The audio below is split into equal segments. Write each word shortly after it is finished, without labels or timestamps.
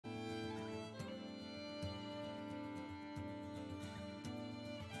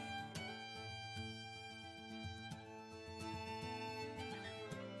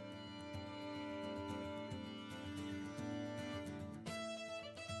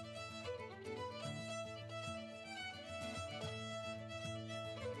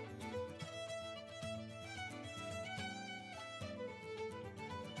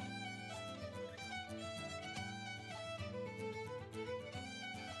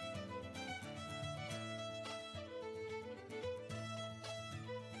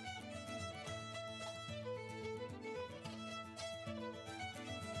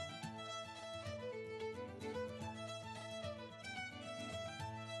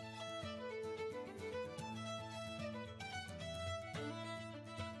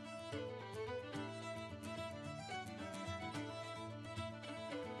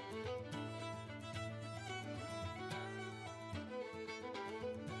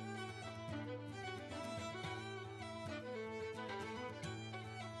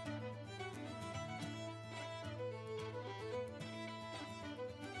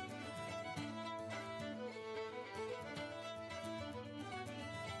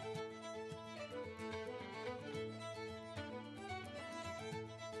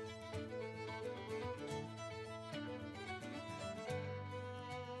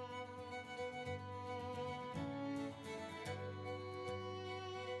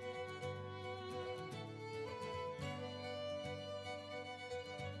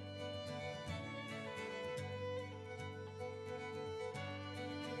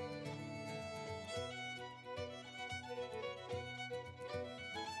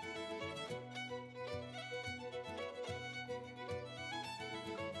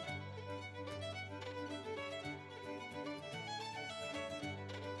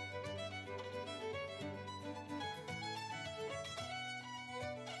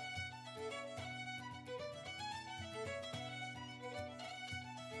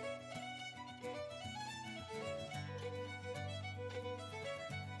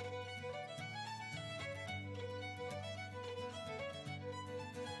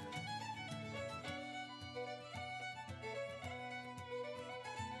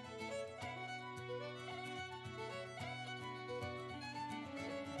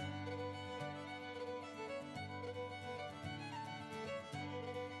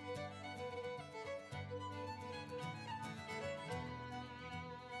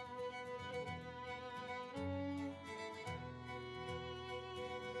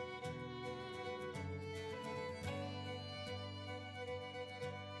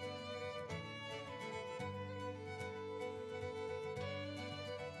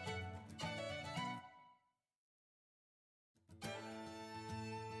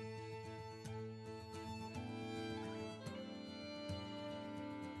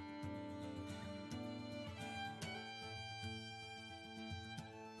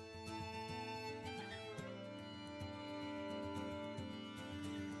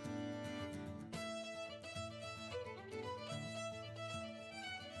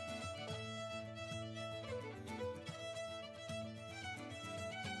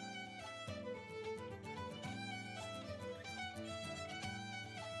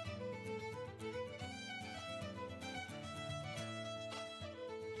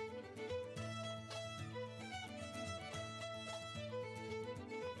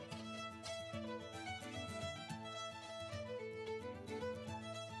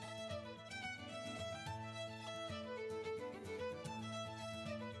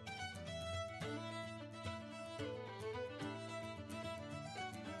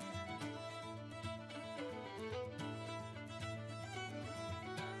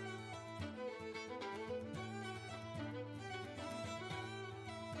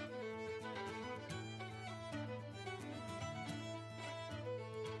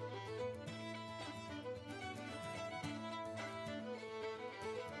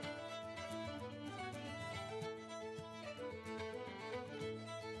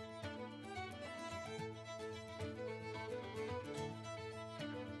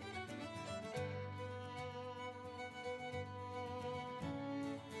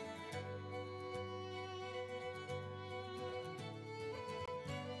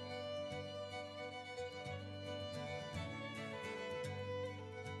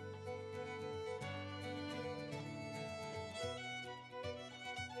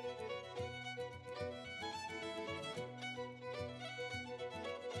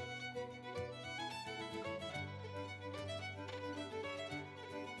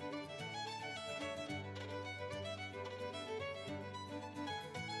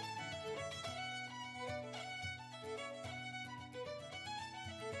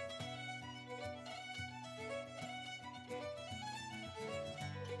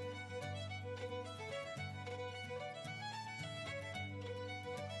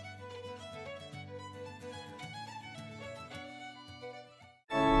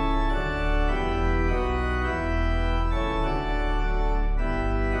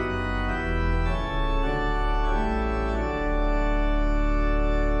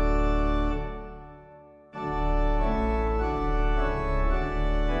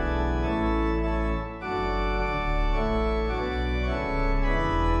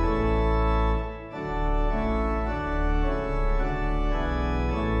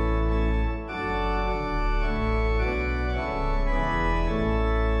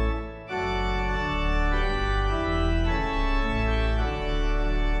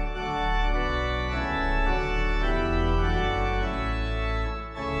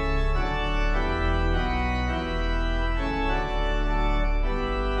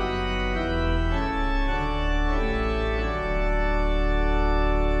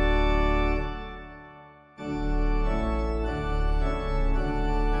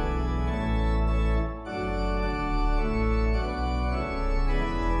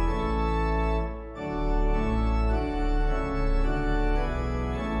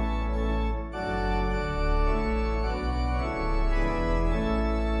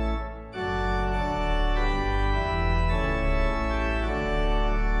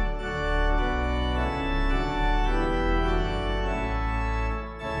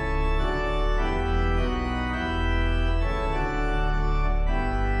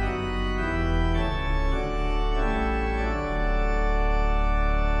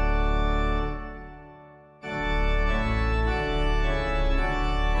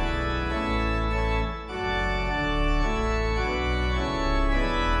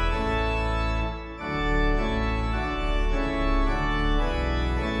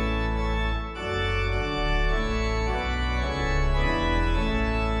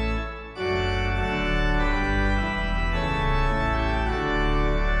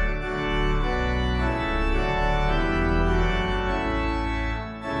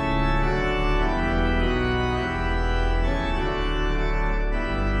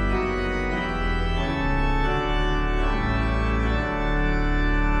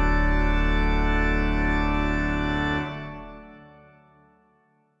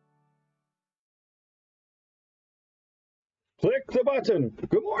Click the button.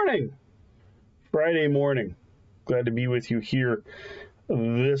 Good morning. Friday morning. Glad to be with you here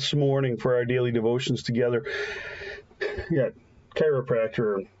this morning for our daily devotions together. Got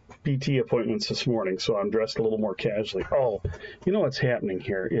chiropractor and PT appointments this morning, so I'm dressed a little more casually. Oh, you know what's happening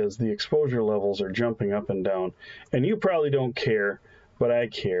here is the exposure levels are jumping up and down, and you probably don't care, but I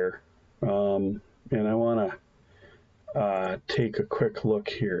care. And I want to take a quick look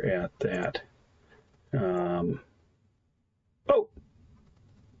here at that. Oh,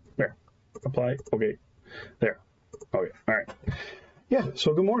 there, apply, okay, there, okay, all right. Yeah,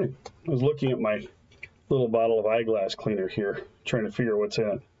 so good morning. I was looking at my little bottle of eyeglass cleaner here, trying to figure what's in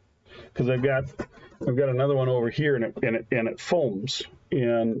it, because I've got another one over here, and it foams,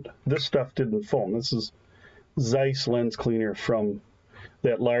 and this stuff didn't foam. This is Zeiss lens cleaner from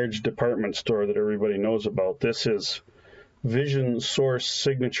that large department store that everybody knows about. This is Vision Source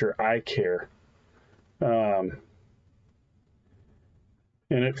Signature Eye Care.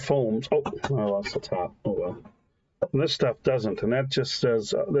 And it foams. Oh, I lost the top. Oh, well. And this stuff doesn't. And that just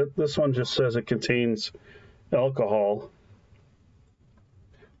says, this one just says it contains alcohol.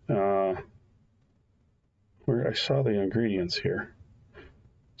 Where I saw the ingredients here.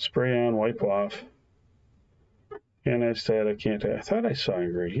 Spray on, wipe off. Anti-static, I thought I saw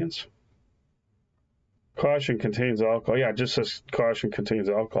ingredients. Caution contains alcohol. Yeah, it just says caution contains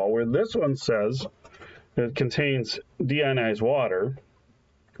alcohol. Where this one says it contains deionized water,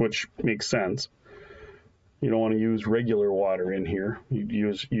 which makes sense. You don't want to use regular water in here.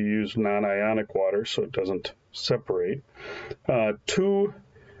 You use non-ionic water so it doesn't separate.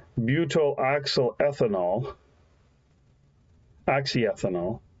 2-butyl oxyethanol,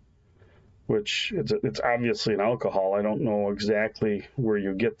 which it's obviously an alcohol. I don't know exactly where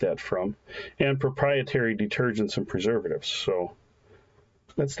you get that from. And proprietary detergents and preservatives. So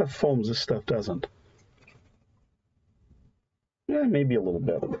that stuff foams, this stuff doesn't. Yeah, maybe a little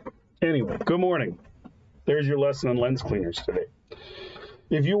bit. Anyway, good morning. There's your lesson on lens cleaners today.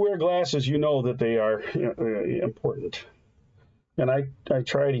 If you wear glasses, you know that they are important. And I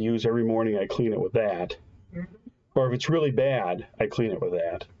try to use every morning, I clean it with that. Or if it's really bad, I clean it with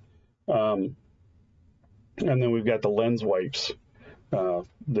that. And then we've got the lens wipes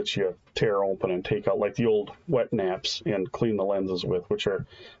that you tear open and take out, like the old wet naps, and clean the lenses with, which are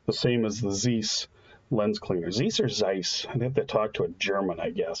the same as the Zeiss lens cleaner. Zeiss or Zeiss? I'd have to talk to a German, I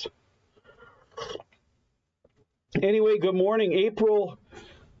guess. Anyway, good morning. April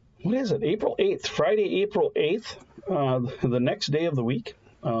 8th, Friday, April 8th, the next day of the week.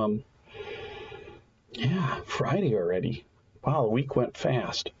 Yeah, Friday already. Wow, the week went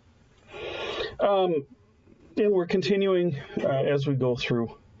fast. And we're continuing as we go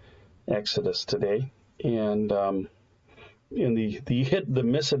through Exodus today, and in the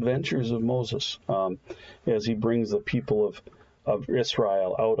misadventures of Moses, as he brings the people of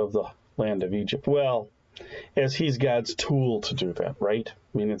Israel out of the land of Egypt. Well, as he's God's tool to do that, right?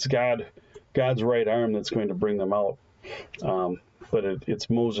 I mean, it's God's right arm that's going to bring them out, but it's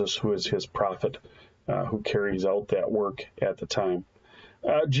Moses who is his prophet, who carries out that work at the time.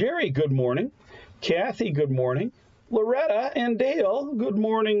 Jerry, good morning. Kathy, good morning. Loretta and Dale, good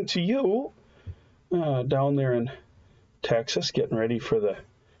morning to you. Down there in Texas, getting ready for the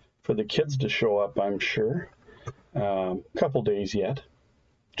kids to show up, I'm sure. Couple days yet.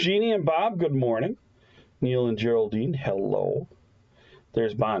 Jeannie and Bob, good morning. Neil and Geraldine, hello.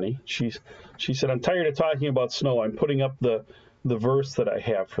 There's Bonnie. She said, I'm tired of talking about snow. I'm putting up the verse that I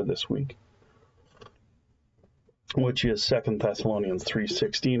have for this week, which is 2 Thessalonians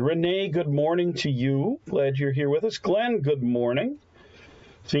 3:16. Renee, good morning to you. Glad you're here with us. Glenn, good morning.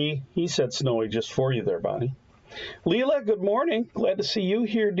 See, he said snowy just for you there, Bonnie. Leela, good morning. Glad to see you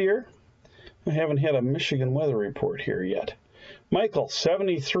here, dear. I haven't had a Michigan weather report here yet. Michael,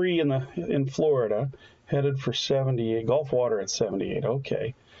 73 in Florida, headed for 78. Gulf water at 78.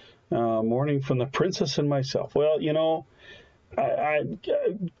 Okay. Morning from the princess and myself. Well, you know,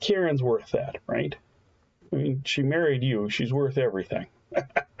 Karen's worth that, right? I mean, she married you. She's worth everything.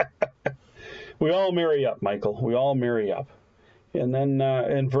 We all marry up, Michael. We all marry up. And then,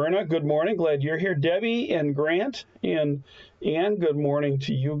 and Verna, good morning. Glad you're here. Debbie and Grant and Ann, good morning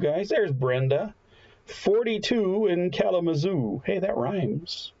to you guys. There's Brenda. 42 in Kalamazoo. Hey, that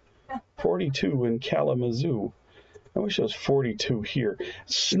rhymes. 42 in Kalamazoo. I wish it was 42 here.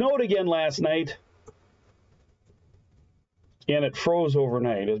 Snowed again last night. And it froze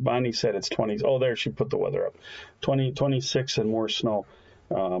overnight. As Bonnie said, it's 20. Oh, there, she put the weather up. 26 and more snow.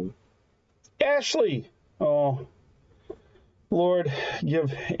 Ashley. Oh, Lord,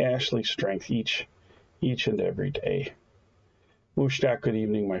 give Ashley strength each and every day. Mushtak, good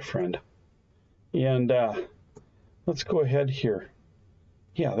evening, my friend. And let's go ahead here.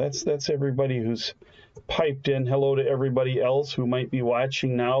 Yeah, that's everybody who's piped in. Hello to everybody else who might be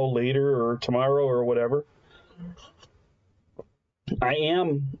watching now, later, or tomorrow, or whatever. I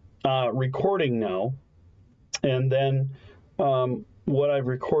am recording now, and then what I've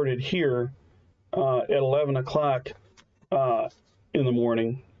recorded here at 11 o'clock in the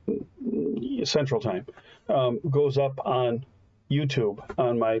morning, Central Time, goes up on YouTube,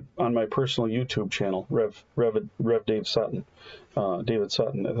 on my personal YouTube channel, Rev Dave Sutton, David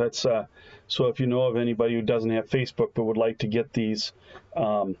Sutton. That's so if you know of anybody who doesn't have Facebook but would like to get these,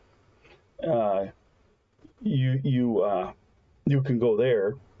 you can go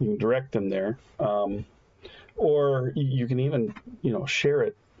there. You can direct them there, or you can even share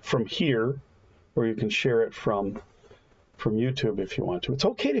it from here, or you can share it from YouTube if you want to. It's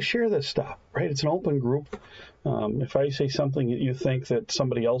okay to share this stuff, right? It's an open group. If I say something that you think that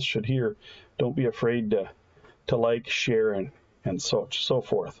somebody else should hear, don't be afraid to like, share, and so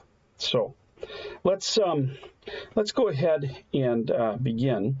forth. So let's go ahead and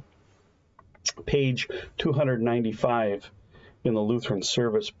begin. Page 295 in the Lutheran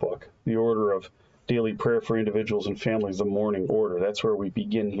Service Book, the order of daily prayer for individuals and families, the morning order. That's where we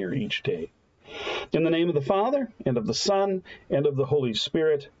begin here each day. In the name of the Father, and of the Son, and of the Holy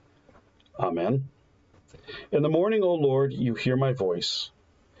Spirit. Amen. In the morning, O Lord, you hear my voice.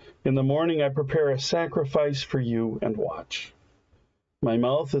 In the morning I prepare a sacrifice for you and watch. My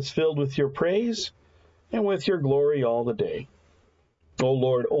mouth is filled with your praise, and with your glory all the day. O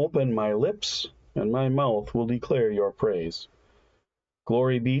Lord, open my lips, and my mouth will declare your praise.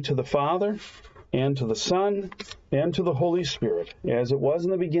 Glory be to the Father, and to the Son, and to the Holy Spirit, as it was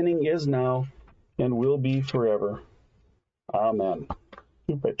in the beginning, is now, and will be forever. Amen.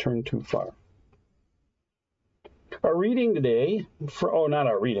 Oop, I turned too far. Our reading today,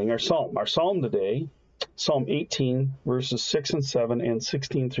 our psalm today, Psalm 18, verses 6 and 7, and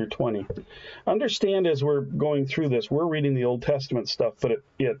 16 through 20. Understand, as we're going through this, we're reading the Old Testament stuff, but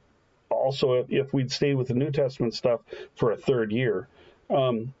it also, if we'd stayed with the New Testament stuff for a third year,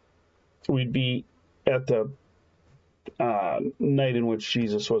 we'd be at the night in which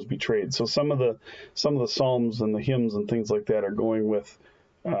Jesus was betrayed. So some of the psalms and the hymns and things like that are going with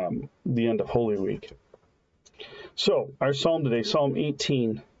the end of Holy Week. So our psalm today, Psalm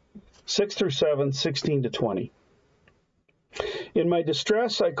 18, 6 through 7, 16 to 20. In my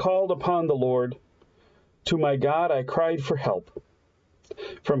distress I called upon the Lord. To my God I cried for help.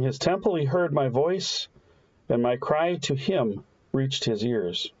 From his temple he heard my voice, and my cry to him reached his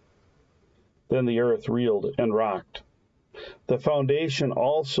ears. Then the earth reeled and rocked. The foundation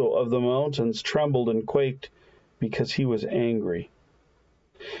also of the mountains trembled and quaked, because he was angry.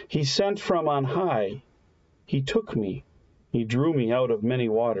 He sent from on high. He took me. He drew me out of many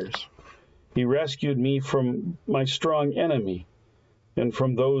waters. He rescued me from my strong enemy and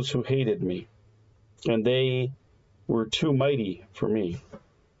from those who hated me, and they were too mighty for me.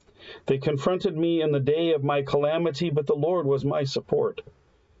 They confronted me in the day of my calamity, but the Lord was my support.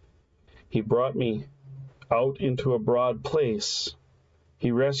 He brought me out into a broad place.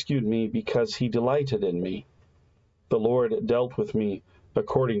 He rescued me because he delighted in me. The Lord dealt with me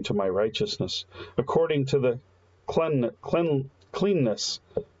according to my righteousness. According to the cleanness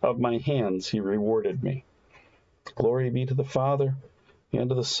of my hands, he rewarded me. Glory be to the Father, and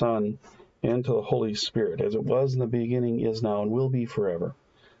to the Son, and to the Holy Spirit, as it was in the beginning, is now, and will be forever.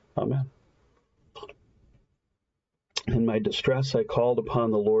 Amen. In my distress I called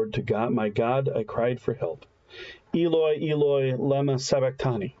upon the Lord. To God, my God, I cried for help. Eloi, Eloi, lema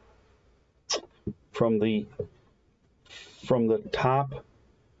sabachthani. From the top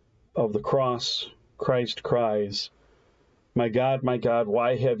of the cross, Christ cries, my God,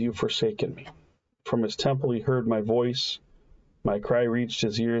 why have you forsaken me? From his temple he heard my voice. My cry reached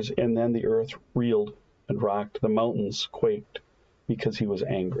his ears, and then the earth reeled and rocked. The mountains quaked because he was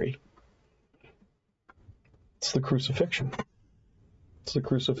angry. It's the crucifixion. It's the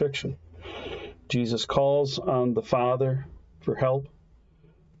crucifixion. Jesus calls on the Father for help.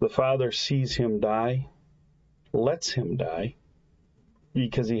 The Father sees him die, lets him die,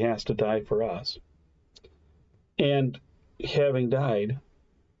 because he has to die for us. And having died,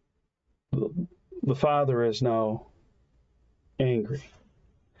 the Father is now angry.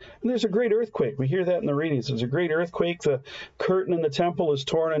 And there's a great earthquake. We hear that in the readings. There's a great earthquake. The curtain in the temple is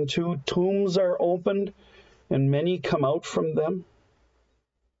torn in two. Tombs are opened, and many come out from them.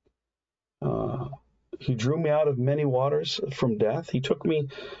 He drew me out of many waters from death. He took me,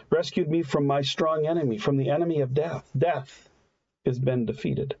 rescued me from my strong enemy, from the enemy of death. Death has been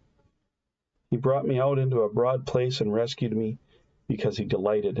defeated. He brought me out into a broad place and rescued me because he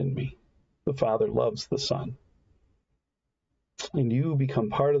delighted in me. The Father loves the Son. And you become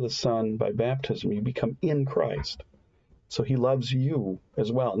part of the Son by baptism. You become in Christ. So he loves you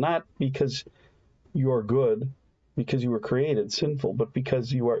as well. Not because you are good, because you were created sinful, but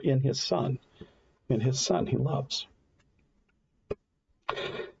because you are in his Son. And his Son he loves.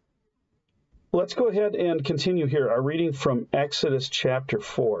 Let's go ahead and continue here. Our reading from Exodus chapter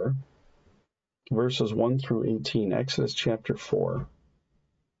 4, verses 1 through 18. Exodus chapter 4.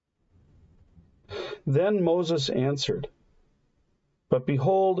 Then Moses answered, "But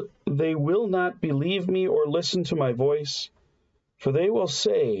behold, they will not believe me or listen to my voice, for they will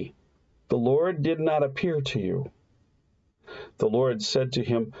say, 'The Lord did not appear to you.' The Lord said to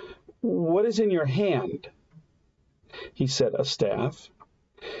him, 'What is in your hand?' He said, 'A staff.'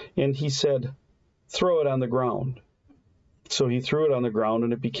 And he said, 'Throw it on the ground.' So he threw it on the ground,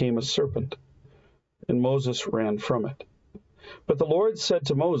 and it became a serpent. And Moses ran from it. But the Lord said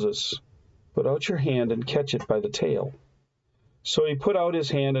to Moses, 'Put out your hand and catch it by the tail.' So he put out his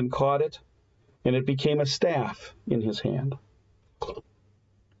hand and caught it, and it became a staff in his hand.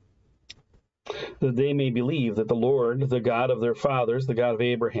 That they may believe that the Lord, the God of their fathers, the God of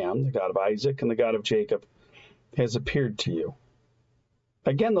Abraham, the God of Isaac, and the God of Jacob, has appeared to you."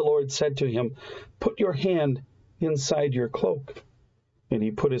 Again the Lord said to him, "Put your hand inside your cloak." And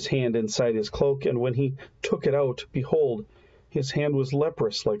he put his hand inside his cloak, and when he took it out, behold, his hand was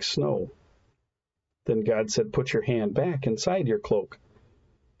leprous like snow. Then God said, "Put your hand back inside your cloak."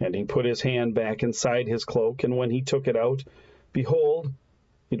 And he put his hand back inside his cloak, and when he took it out, behold,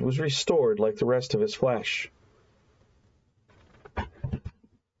 it was restored like the rest of his flesh.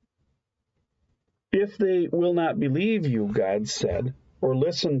 "If they will not believe you," God said, "or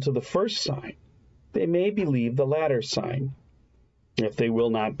listen to the first sign, they may believe the latter sign. If they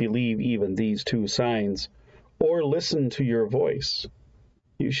will not believe even these two signs, or listen to your voice,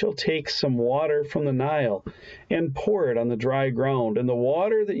 you shall take some water from the Nile and pour it on the dry ground, and the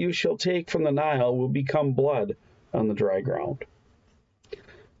water that you shall take from the Nile will become blood on the dry ground."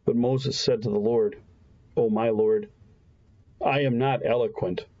 But Moses said to the Lord, "O my Lord, I am not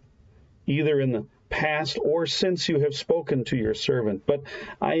eloquent, either in the past or since you have spoken to your servant, but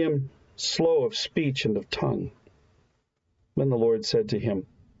I am slow of speech and of tongue." Then the Lord said to him,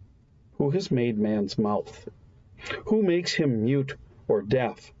 "Who has made man's mouth? Who makes him mute or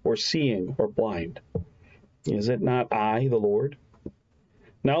deaf or seeing or blind? Is it not I, the Lord?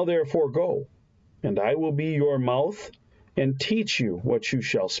 Now therefore go, and I will be your mouth and teach you what you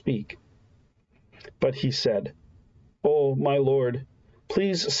shall speak." But he said, "O my Lord,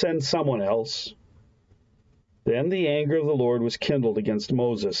 please send someone else." Then the anger of the Lord was kindled against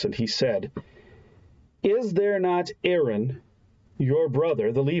Moses, and he said, "Is there not Aaron, your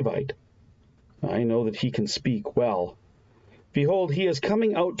brother, the Levite? I know that he can speak well. Behold, he is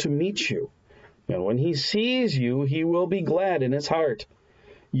coming out to meet you, and when he sees you, he will be glad in his heart.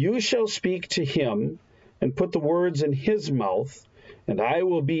 You shall speak to him and put the words in his mouth, and I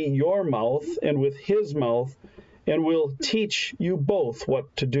will be your mouth and with his mouth, and will teach you both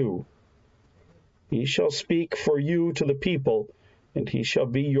what to do. He shall speak for you to the people, and he shall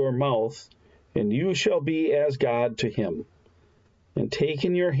be your mouth, and you shall be as God to him. And take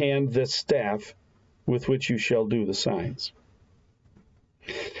in your hand this staff with which you shall do the signs."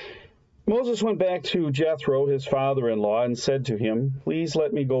 Moses went back to Jethro, his father-in-law, and said to him, "Please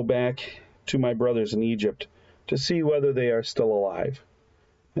let me go back to my brothers in Egypt to see whether they are still alive."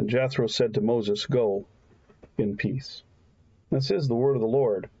 And Jethro said to Moses, "Go in peace." This is the word of the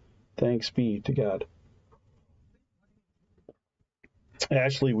Lord. Thanks be to God.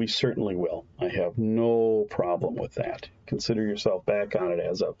 Ashley, we certainly will. I have no problem with that. Consider yourself back on it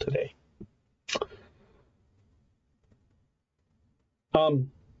as of today.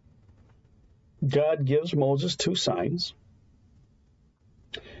 God gives Moses two signs.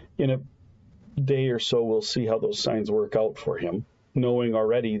 In a day or so, we'll see how those signs work out for him, knowing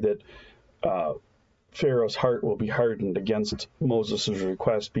already that Pharaoh's heart will be hardened against Moses'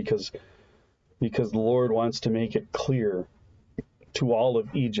 request because the Lord wants to make it clear to all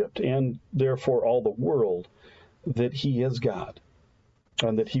of Egypt and therefore all the world that he is God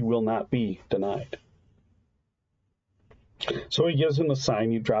and that he will not be denied. So he gives him the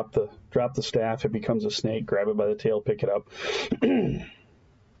sign. You drop the staff, it becomes a snake. Grab it by the tail, pick it up.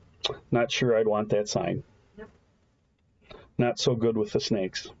 Not sure I'd want that sign. Not so good with the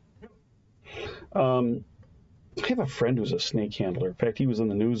snakes. I have a friend who's a snake handler. In fact, he was in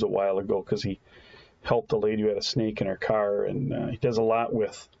the news a while ago because he helped a lady who had a snake in her car, and he does a lot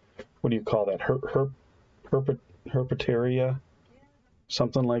with, what do you call that, herpetoria,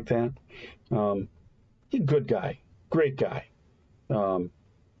 something like that. He's a good guy, great guy.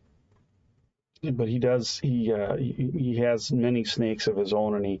 But he does. He has many snakes of his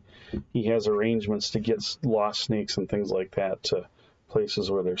own, and he has arrangements to get lost snakes and things like that to places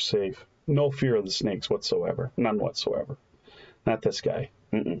where they're safe. No fear of the snakes whatsoever, none whatsoever. Not this guy.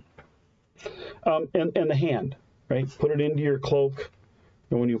 And the hand, right? Put it into your cloak,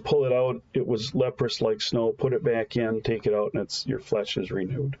 and when you pull it out, it was leprous like snow. Put it back in, take it out, and your flesh is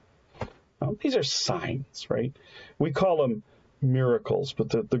renewed. These are signs, right? We call them miracles, but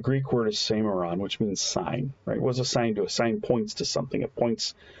the Greek word is semeron, which means sign, right? What's a sign to? A sign points to something. It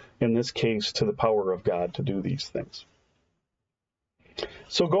points, in this case, to the power of God to do these things.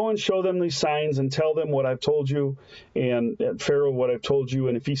 So go and show them these signs and tell them what I've told you, and Pharaoh what I've told you,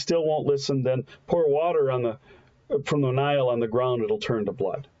 and if he still won't listen, then pour water from the Nile on the ground, it'll turn to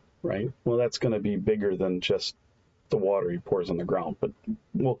blood, right? Well, that's going to be bigger than just the water he pours on the ground, but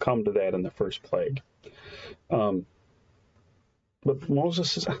we'll come to that in the first plague. But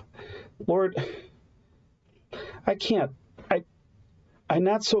Moses says, Lord, I can't. I'm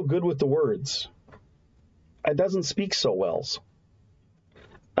not so good with the words. I doesn't speak so well.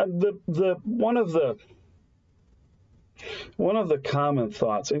 One of the common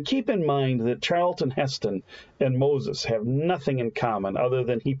thoughts, and keep in mind that Charlton Heston and Moses have nothing in common other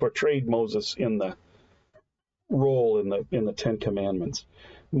than he portrayed Moses in the role in the Ten Commandments.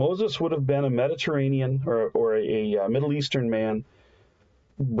 Moses would have been a Mediterranean or a Middle Eastern man,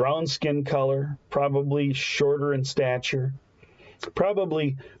 brown skin color, probably shorter in stature,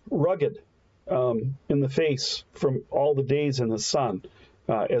 probably rugged in the face from all the days in the sun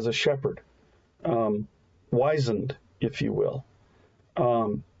as a shepherd, wizened, if you will.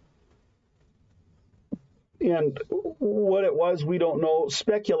 And what it was, we don't know.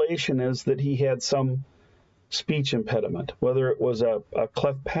 Speculation is that he had some speech impediment, whether it was a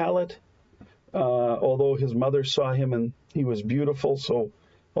cleft palate, although his mother saw him and he was beautiful, so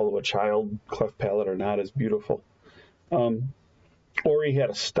although a child, cleft palate or not, is beautiful, or he had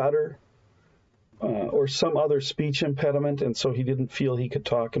a stutter, or some other speech impediment, and so he didn't feel he could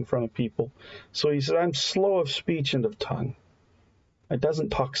talk in front of people. So he said, I'm slow of speech and of tongue. I doesn't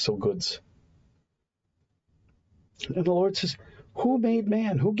talk so goods. And the Lord says, who made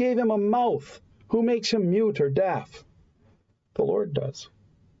man? Who gave him a mouth? Who makes him mute or deaf? The Lord does.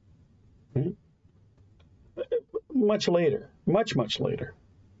 Much later, much later,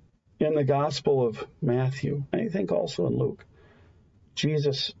 in the Gospel of Matthew, I think also in Luke,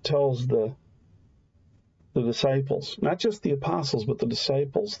 Jesus tells the disciples, not just the apostles, but the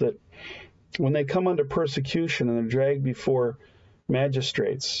disciples, that when they come under persecution and they're dragged before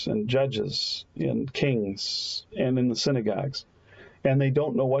magistrates and judges and kings and in the synagogues, and they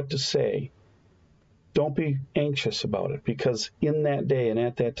don't know what to say, don't be anxious about it, because in that day and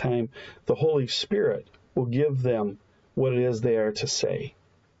at that time, the Holy Spirit will give them what it is they are to say,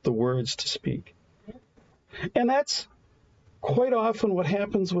 the words to speak. And that's quite often what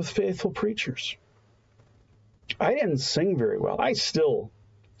happens with faithful preachers. I didn't sing very well. I still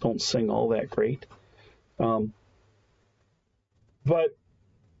don't sing all that great. But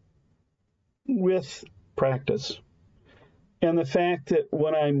with practice, and the fact that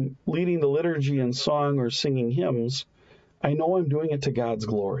when I'm leading the liturgy in song or singing hymns, I know I'm doing it to God's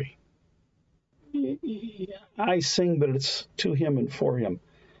glory. I sing, but it's to him and for him.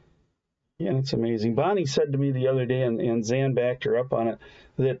 And it's amazing. Bonnie said to me the other day, and Zan backed her up on it,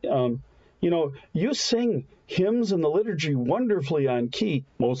 that, you sing hymns in the liturgy wonderfully on key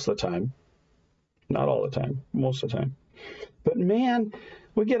most of the time. Not all the time, most of the time. But man,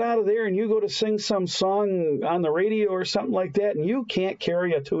 we get out of there and you go to sing some song on the radio or something like that, and you can't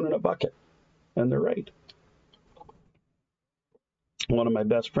carry a tune in a bucket. And they're right. One of my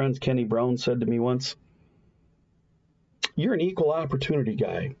best friends, Kenny Brown, said to me once, you're an equal opportunity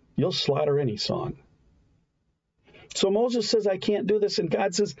guy. You'll slaughter any song. So Moses says, I can't do this. And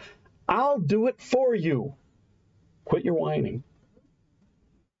God says, I'll do it for you. Quit your whining.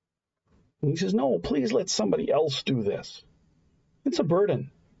 And he says, no, please let somebody else do this. It's a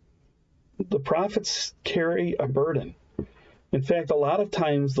burden. The prophets carry a burden. In fact, a lot of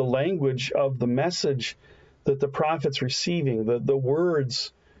times the language of the message that the prophet's receiving, the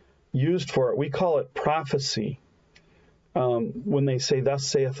words used for it, we call it prophecy when they say, thus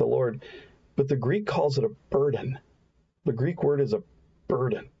saith the Lord. But the Greek calls it a burden. The Greek word is a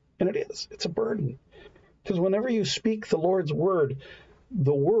burden. And it is. It's a burden. Because whenever you speak the Lord's word,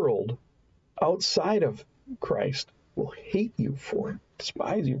 the world outside of Christ will hate you for it,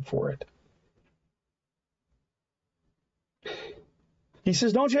 despise you for it. He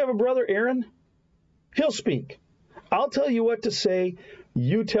says, don't you have a brother Aaron? He'll speak. I'll tell you what to say.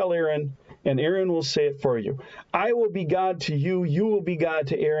 You tell Aaron, and Aaron will say it for you. I will be God to you. You will be God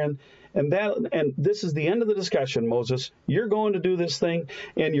to Aaron. And this is the end of the discussion, Moses. You're going to do this thing,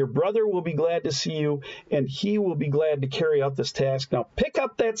 and your brother will be glad to see you, and he will be glad to carry out this task. Now pick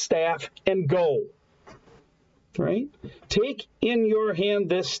up that staff and go. Right? Take in your hand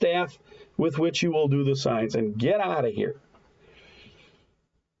this staff with which you will do the signs, and get out of here.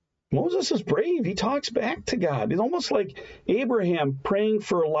 Moses is brave. He talks back to God. It's almost like Abraham praying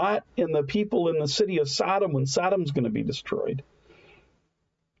for Lot and the people in the city of Sodom when Sodom's going to be destroyed.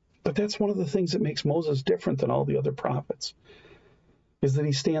 But that's one of the things that makes Moses different than all the other prophets, is that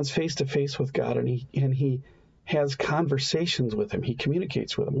he stands face to face with God, and he has conversations with him. He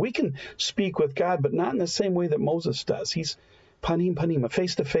communicates with him. We can speak with God, but not in the same way that Moses does. He's panim panim,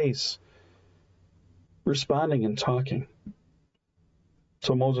 face to face, responding and talking.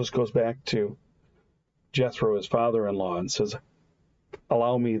 So Moses goes back to Jethro, his father-in-law, and says,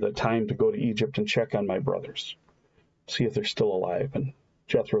 allow me the time to go to Egypt and check on my brothers, see if they're still alive. And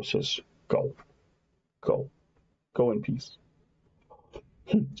Jethro says, go in peace.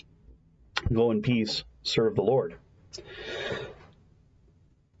 Go in peace, serve the Lord.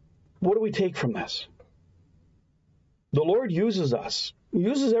 What do we take from this? The Lord uses us.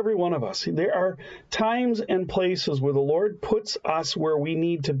 Uses every one of us. There are times and places where the Lord puts us where we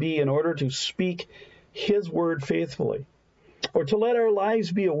need to be in order to speak His word faithfully, or to let our lives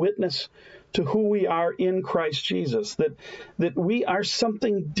be a witness to who we are in Christ Jesus, that we are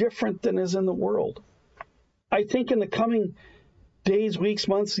something different than is in the world. I think in the coming days, weeks,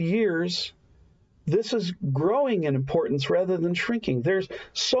 months, years, this is growing in importance rather than shrinking. There's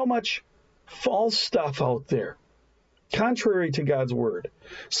so much false stuff out there, contrary to God's word.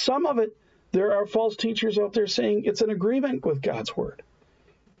 Some of it, there are false teachers out there saying it's an agreement with God's word.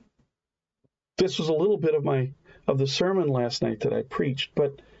 This was a little bit of the sermon last night that I preached,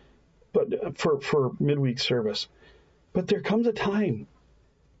 but for midweek service. But there comes a time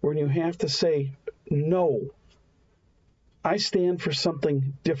when you have to say, no, I stand for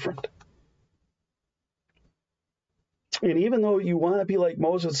something different. And even though you want to be like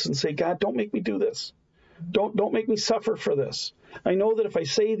Moses and say, God, don't make me do this. Don't make me suffer for this. I know that if I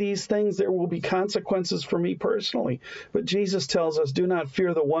say these things, there will be consequences for me personally. But Jesus tells us, do not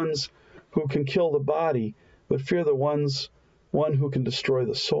fear the ones who can kill the body, but fear the one who can destroy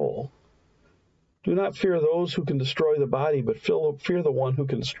the soul. Do not fear those who can destroy the body, but fear the one who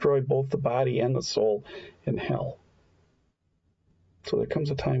can destroy both the body and the soul in hell. So there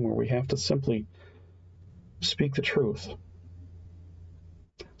comes a time where we have to simply speak the truth.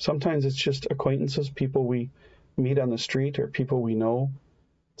 Sometimes it's just acquaintances, people we meet on the street, or people we know.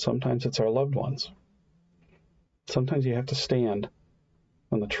 Sometimes it's our loved ones. Sometimes you have to stand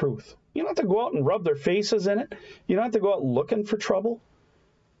on the truth. You don't have to go out and rub their faces in it. You don't have to go out looking for trouble.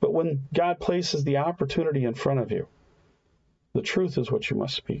 But when God places the opportunity in front of you, the truth is what you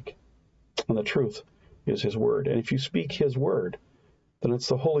must speak. And the truth is His word. And if you speak His word, then it's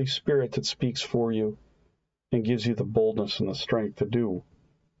the Holy Spirit that speaks for you and gives you the boldness and the strength to do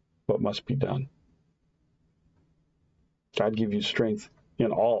what must be done. God give you strength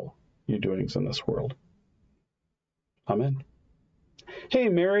in all your doings in this world. Amen. Hey,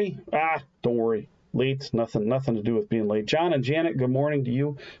 Mary. Don't worry. Late, nothing to do with being late. John and Janet, good morning to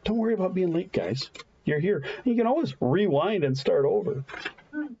you. Don't worry about being late, guys. You're here. You can always rewind and start over.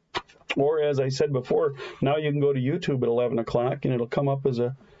 Or, as I said before, now you can go to YouTube at 11 o'clock, and it'll come up as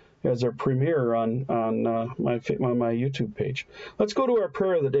a premiere on my YouTube page. Let's go to our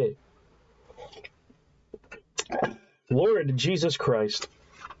prayer of the day. Lord Jesus Christ,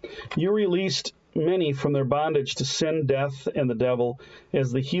 you released many from their bondage to sin, death, and the devil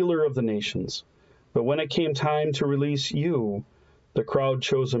as the healer of the nations. But when it came time to release you, the crowd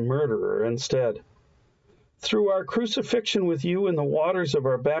chose a murderer instead. Through our crucifixion with you in the waters of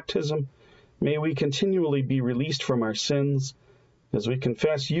our baptism, may we continually be released from our sins as we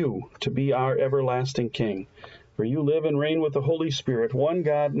confess you to be our everlasting King. For you live and reign with the Holy Spirit, one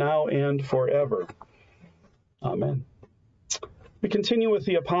God, now and forever. Amen. We continue with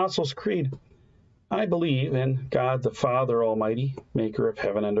the Apostles' Creed. I believe in God the Father Almighty, maker of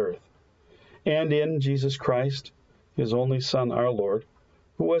heaven and earth, and in Jesus Christ, His only Son, our Lord,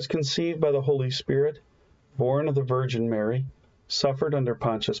 who was conceived by the Holy Spirit, born of the Virgin Mary, suffered under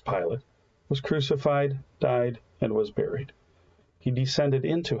Pontius Pilate, was crucified, died, and was buried. He descended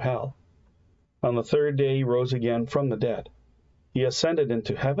into hell. On the third day He rose again from the dead. He ascended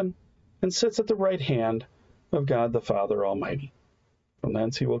into heaven and sits at the right hand of God the Father Almighty. From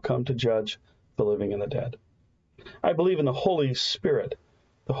thence He will come to judge the living and the dead. I believe in the Holy Spirit,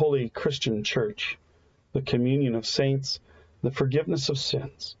 the holy Christian Church, the communion of saints, the forgiveness of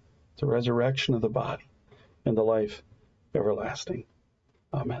sins, the resurrection of the body, and the life everlasting.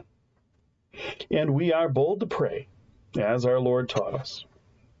 Amen. And we are bold to pray, as our Lord taught us.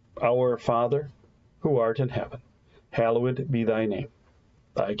 Our Father, who art in heaven, hallowed be thy name.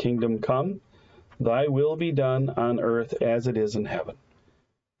 Thy kingdom come, thy will be done on earth as it is in heaven.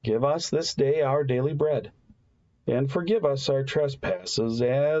 Give us this day our daily bread, and forgive us our trespasses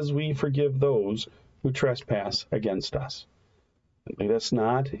as we forgive those who trespass against us. And lead us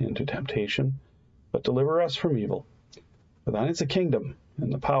not into temptation, but deliver us from evil. For thine is the kingdom,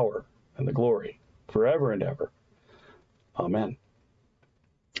 and the power, and the glory, forever and ever. Amen.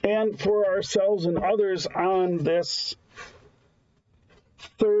 And for ourselves and others on this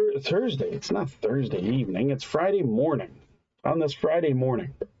Thursday, it's not Thursday evening, it's Friday morning, on this Friday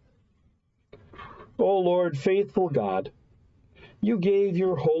morning. O Lord, faithful God, you gave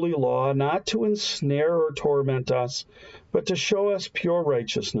your holy law not to ensnare or torment us, but to show us pure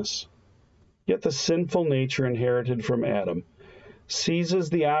righteousness. Yet the sinful nature inherited from Adam seizes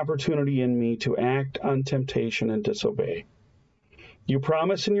the opportunity in me to act on temptation and disobey. You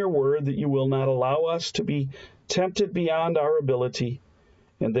promise in your word that you will not allow us to be tempted beyond our ability,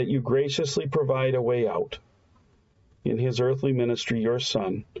 and that you graciously provide a way out. In his earthly ministry, your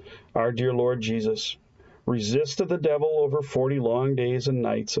Son, our dear Lord Jesus, resisted the devil over 40 long days and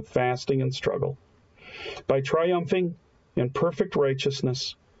nights of fasting and struggle. By triumphing in perfect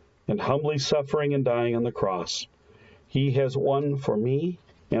righteousness and humbly suffering and dying on the cross, he has won for me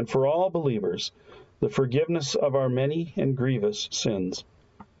and for all believers the forgiveness of our many and grievous sins.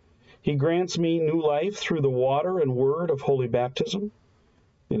 He grants me new life through the water and word of holy baptism,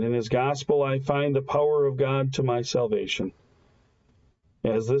 and in his gospel I find the power of God to my salvation.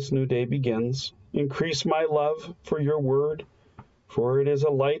 As this new day begins, increase my love for your word, for it is a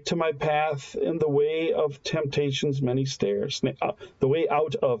light to my path and the way of temptation's many snares, the way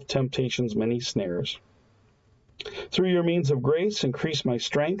out of temptation's many snares. Through your means of grace, increase my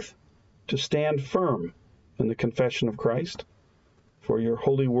strength to stand firm in the confession of Christ, for your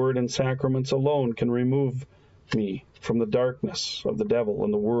holy word and sacraments alone can remove me from the darkness of the devil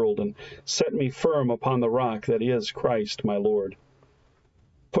and the world and set me firm upon the rock that is Christ my Lord.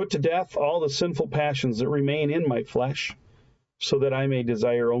 Put to death all the sinful passions that remain in my flesh, so that I may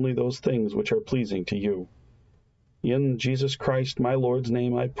desire only those things which are pleasing to you. In Jesus Christ my Lord's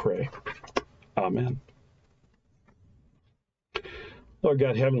name I pray. Amen. Lord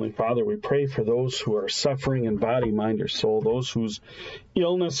God, Heavenly Father, we pray for those who are suffering in body, mind, or soul, those whose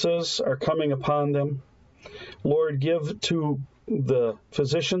illnesses are coming upon them. Lord, give to the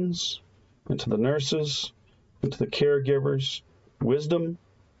physicians and to the nurses and to the caregivers wisdom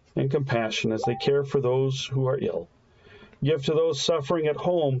and compassion as they care for those who are ill. Give to those suffering at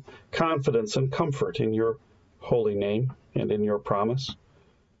home confidence and comfort in your holy name and in your promise.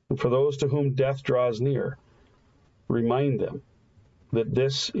 And for those to whom death draws near, remind them that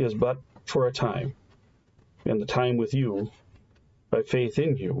this is but for a time, and the time with you, by faith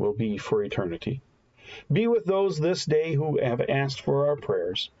in you, will be for eternity. Be with those this day who have asked for our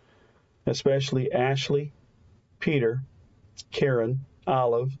prayers, especially Ashley, Peter, Karen,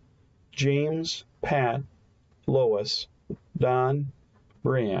 Olive, James, Pat, Lois, Don,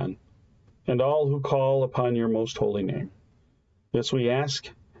 Brianne, and all who call upon your most holy name. This we ask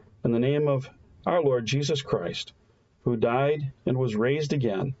in the name of our Lord Jesus Christ, who died and was raised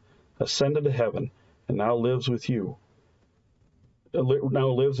again, ascended to heaven, and now lives with you, now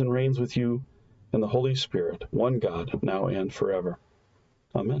lives and reigns with you in the Holy Spirit, one God, now and forever.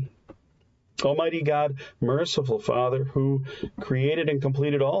 Amen. Almighty God, merciful Father, who created and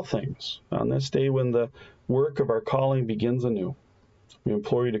completed all things on this day when the work of our calling begins anew, we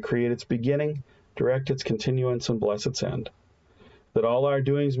implore you to create its beginning, direct its continuance, and bless its end, that all our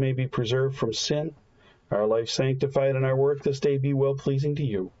doings may be preserved from sin, our life sanctified, and our work this day be well-pleasing to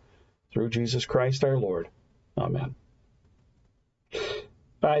you. Through Jesus Christ our Lord. Amen.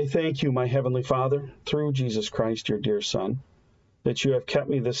 I thank you, my heavenly Father, through Jesus Christ, your dear Son, that you have kept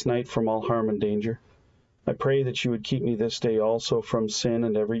me this night from all harm and danger. I pray that you would keep me this day also from sin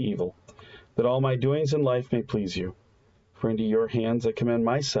and every evil, that all my doings in life may please you. For into your hands I commend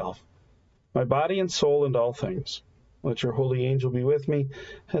myself, my body and soul, and all things. Let your holy angel be with me,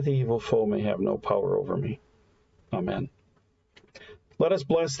 that the evil foe may have no power over me. Amen. Let us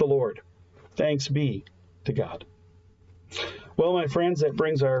bless the Lord. Thanks be to God. Well, my friends, that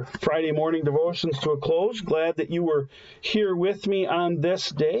brings our Friday morning devotions to a close. Glad that you were here with me on this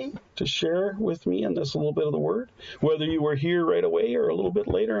day to share with me in this little bit of the Word. Whether you were here right away or a little bit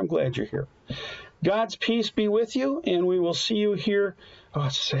later, I'm glad you're here. God's peace be with you, and we will see you here. Oh,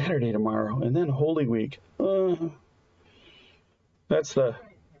 it's Saturday tomorrow, and then Holy Week. That's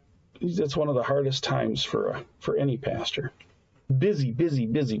one of the hardest times for any pastor. Busy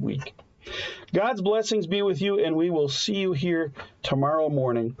week. God's blessings be with you, and we will see you here tomorrow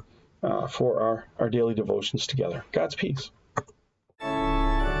morning for our daily devotions together. God's peace.